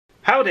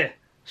Howdy!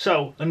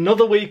 So,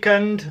 another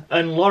weekend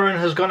and Lauren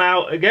has gone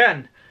out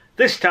again.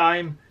 This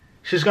time,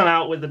 she's gone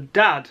out with her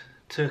dad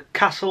to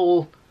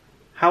Castle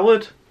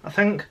Howard, I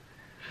think.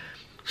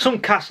 Some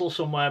castle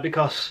somewhere,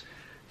 because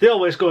they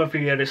always go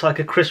every year. It's like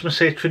a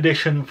Christmassy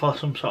tradition for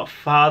some sort of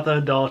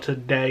father-daughter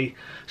day.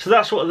 So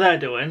that's what they're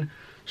doing.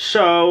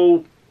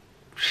 So,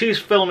 she's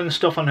filming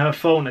stuff on her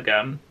phone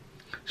again.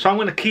 So I'm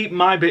going to keep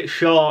my bit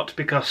short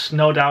because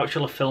no doubt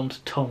she'll have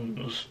filmed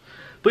tons.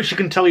 But she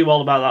can tell you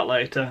all about that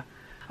later.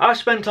 I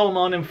spent all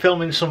morning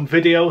filming some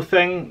video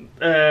thing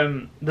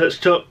that's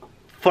took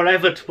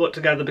forever to put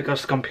together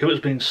because the computer's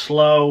been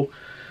slow.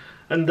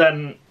 And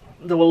then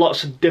there were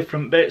lots of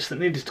different bits that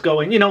needed to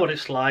go in. You know what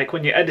it's like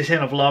when you're editing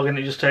a vlog and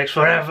it just takes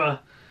forever.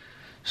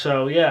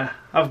 So yeah,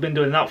 I've been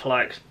doing that for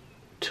like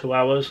 2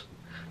 hours.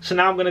 So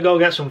now I'm going to go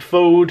get some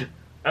food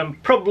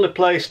and probably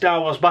play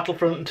Star Wars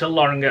Battlefront until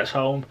Lauren gets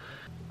home.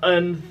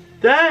 And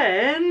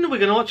then we're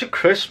going to watch a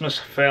Christmas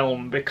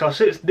film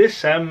because it's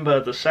December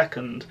the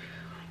 2nd.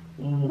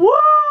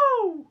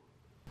 Woo!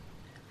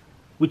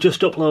 We're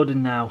just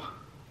uploading now.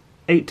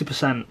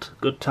 80%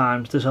 good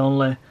times. There's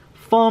only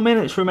 4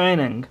 minutes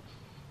remaining.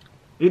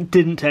 It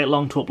didn't take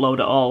long to upload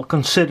at all,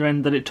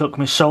 considering that it took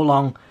me so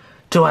long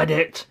to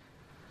edit.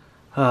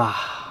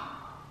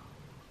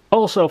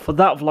 Also, for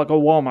that vlog I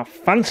wore my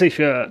fancy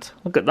shirt.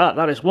 Look at that,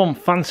 that is one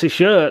fancy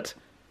shirt.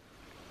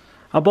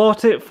 I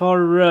bought it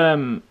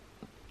for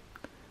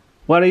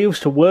where I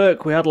used to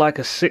work. We had like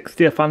a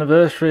 60th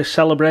anniversary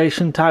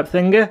celebration type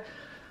thingy.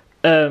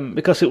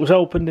 Because it was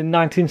opened in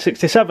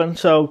 1967,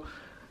 so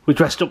we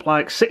dressed up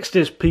like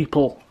 60s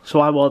people,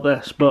 so I wore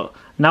this. But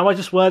now I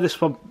just wear this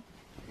for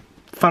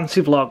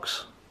fancy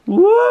vlogs.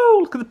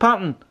 Woo! Look at the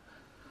pattern.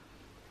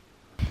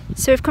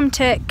 So we've come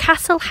to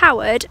Castle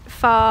Howard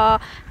for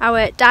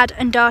our dad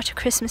and daughter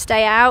Christmas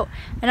day out,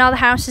 and all the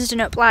houses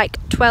done up like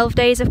 12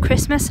 days of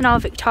Christmas and all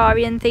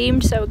Victorian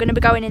themed, so we're going to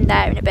be going in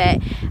there in a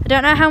bit. I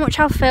don't know how much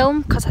I'll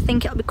film because I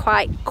think it'll be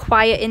quite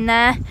quiet in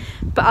there,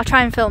 but I'll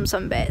try and film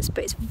some bits.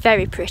 But it's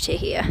very pretty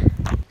here.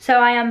 So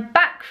I am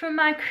back from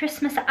my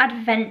Christmas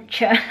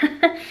adventure.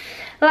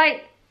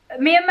 Like,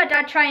 me and my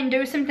dad try and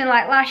do something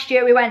like last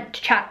year we went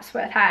to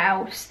Chatsworth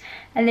House,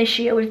 and this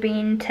year we've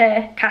been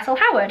to Castle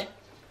Howard.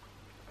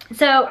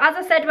 So, as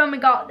I said when we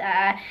got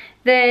there,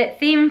 the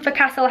theme for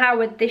Castle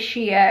Howard this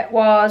year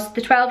was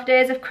the 12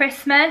 days of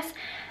Christmas,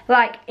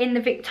 like in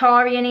the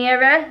Victorian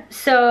era.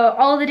 So,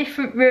 all the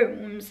different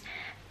rooms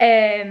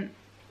were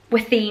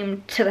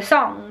themed to the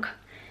song.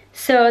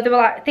 So, there were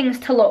like things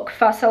to look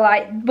for. So,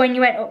 like when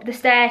you went up the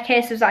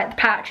staircase, there was like the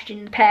partridge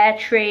in the pear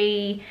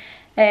tree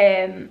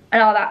and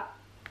all that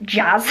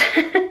jazz.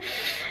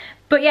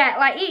 But yeah,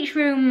 like each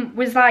room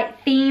was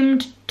like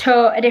themed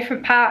to a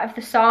different part of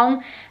the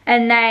song,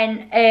 and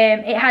then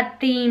it had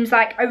themes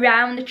like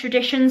around the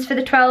traditions for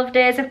the 12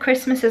 days of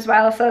Christmas as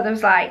well. So there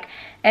was like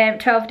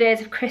 12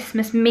 days of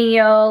Christmas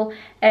meal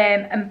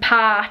and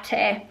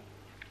party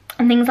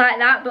and things like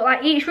that. But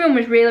like each room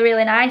was really,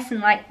 really nice and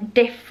like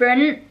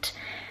different,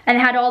 and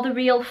they had all the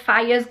real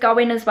fires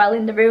going as well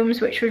in the rooms,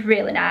 which was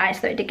really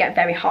nice, though it did get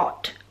very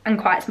hot and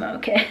quite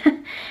smoky.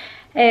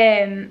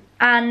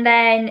 And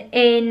then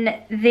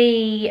in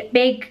the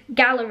big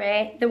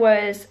gallery there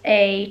was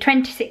a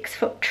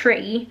 26-foot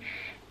tree,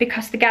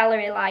 because the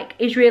gallery like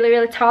is really,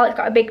 really tall. It's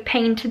got a big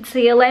painted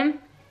ceiling,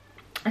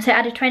 so it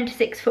had a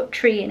 26-foot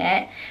tree in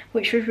it,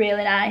 which was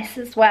really nice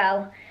as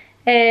well.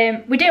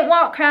 We didn't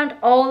walk around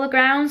all the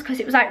grounds because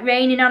it was like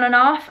raining on and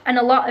off, and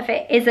a lot of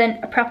it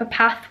isn't a proper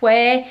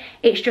pathway,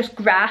 it's just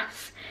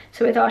grass,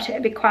 so we thought it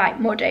would be quite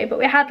muddy. But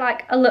we had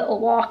like a little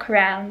walk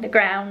around the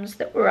grounds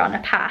that were on a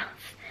path.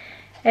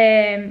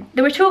 There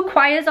were 2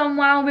 choirs on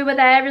while we were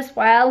there as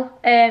well.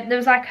 There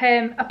was like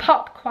a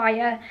pop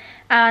choir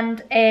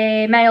and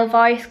a male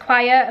voice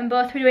choir, and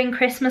both were doing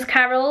Christmas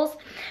carols,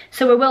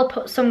 so we will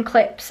put some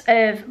clips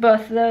of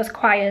both of those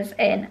choirs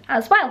in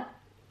as well.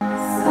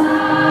 Silence,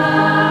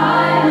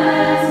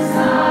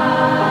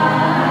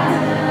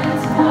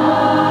 silence,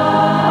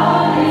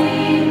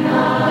 holy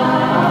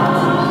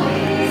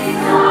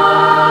night,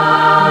 Son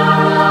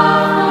of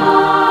God,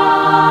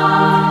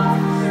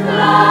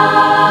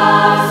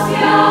 bless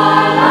your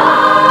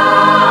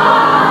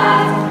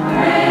light,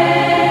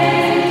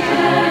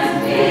 radiant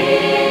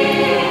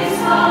beams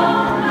from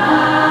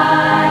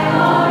thy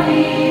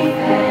holy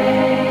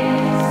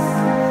face,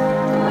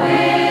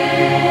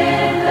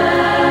 with the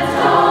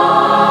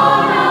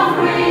dawn of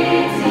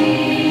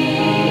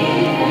redeeming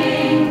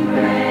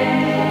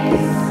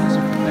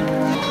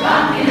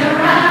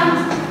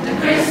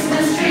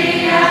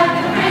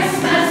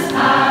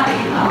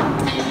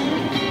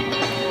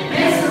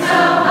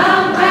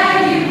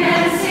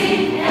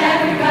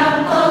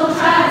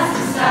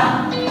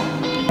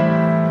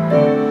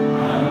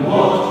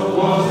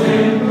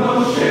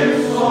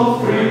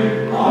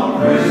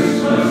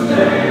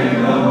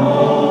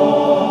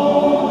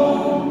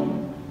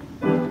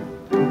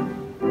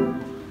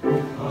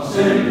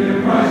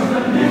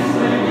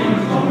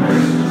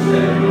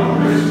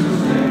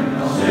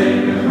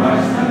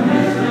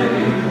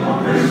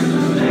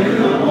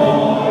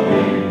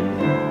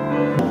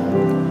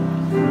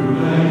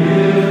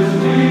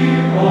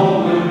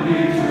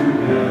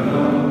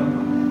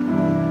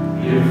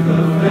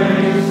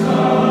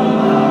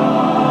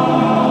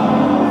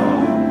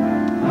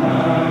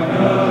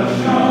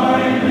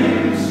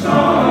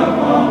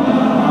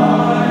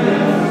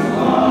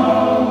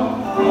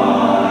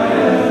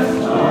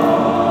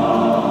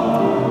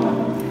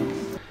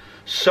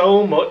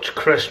so much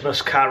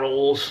Christmas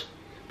carols.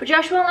 But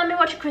Josh won't let me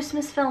watch a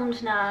Christmas film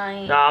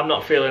tonight. Nah, I'm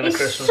not feeling a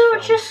Christmas film.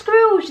 It's such a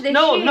Scrooge this year.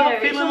 I'm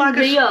not feeling like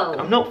unreal.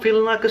 I'm not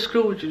feeling like a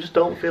Scrooge. You just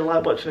don't feel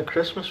like watching a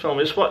Christmas film.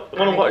 I just want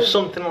to watch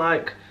something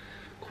like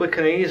quick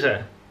and easy.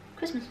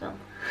 Christmas film.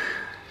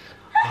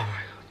 Oh my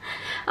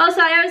god.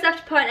 Also, I always have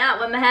to point out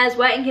when my hair's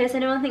wet in case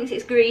anyone thinks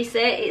it's greasy.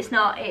 It's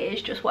not. It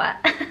is just wet.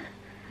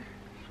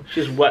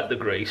 She's wet the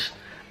grease.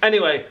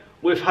 Anyway,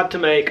 we've had to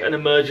make an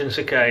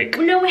emergency cake.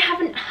 No, we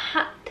haven't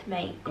had to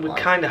make one. We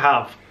kind of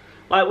have.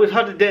 Like, we've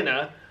had a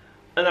dinner,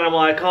 and then I'm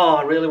like, oh,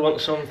 I really want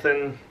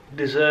something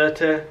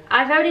desserty.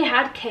 I've already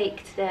had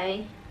cake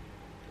today.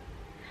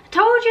 I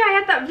told you I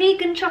had that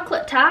vegan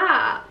chocolate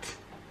tart.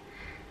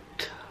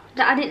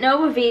 That I didn't know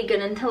were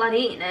vegan until I'd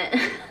eaten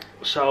it.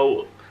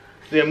 So,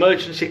 the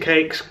emergency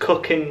cake's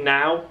cooking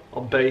now,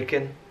 or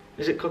baking?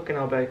 Is it cooking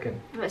or baking?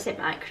 Well, it's in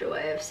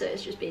microwave, so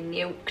it's just been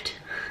nuked.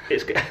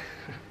 It's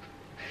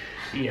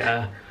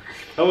yeah.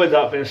 And with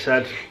that being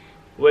said,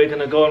 we're going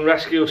to go and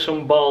rescue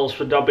some balls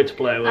for Dobby to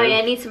play with. Oh yeah,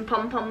 I need some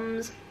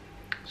pom-poms.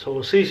 So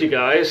we'll see you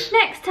guys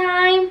next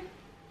time.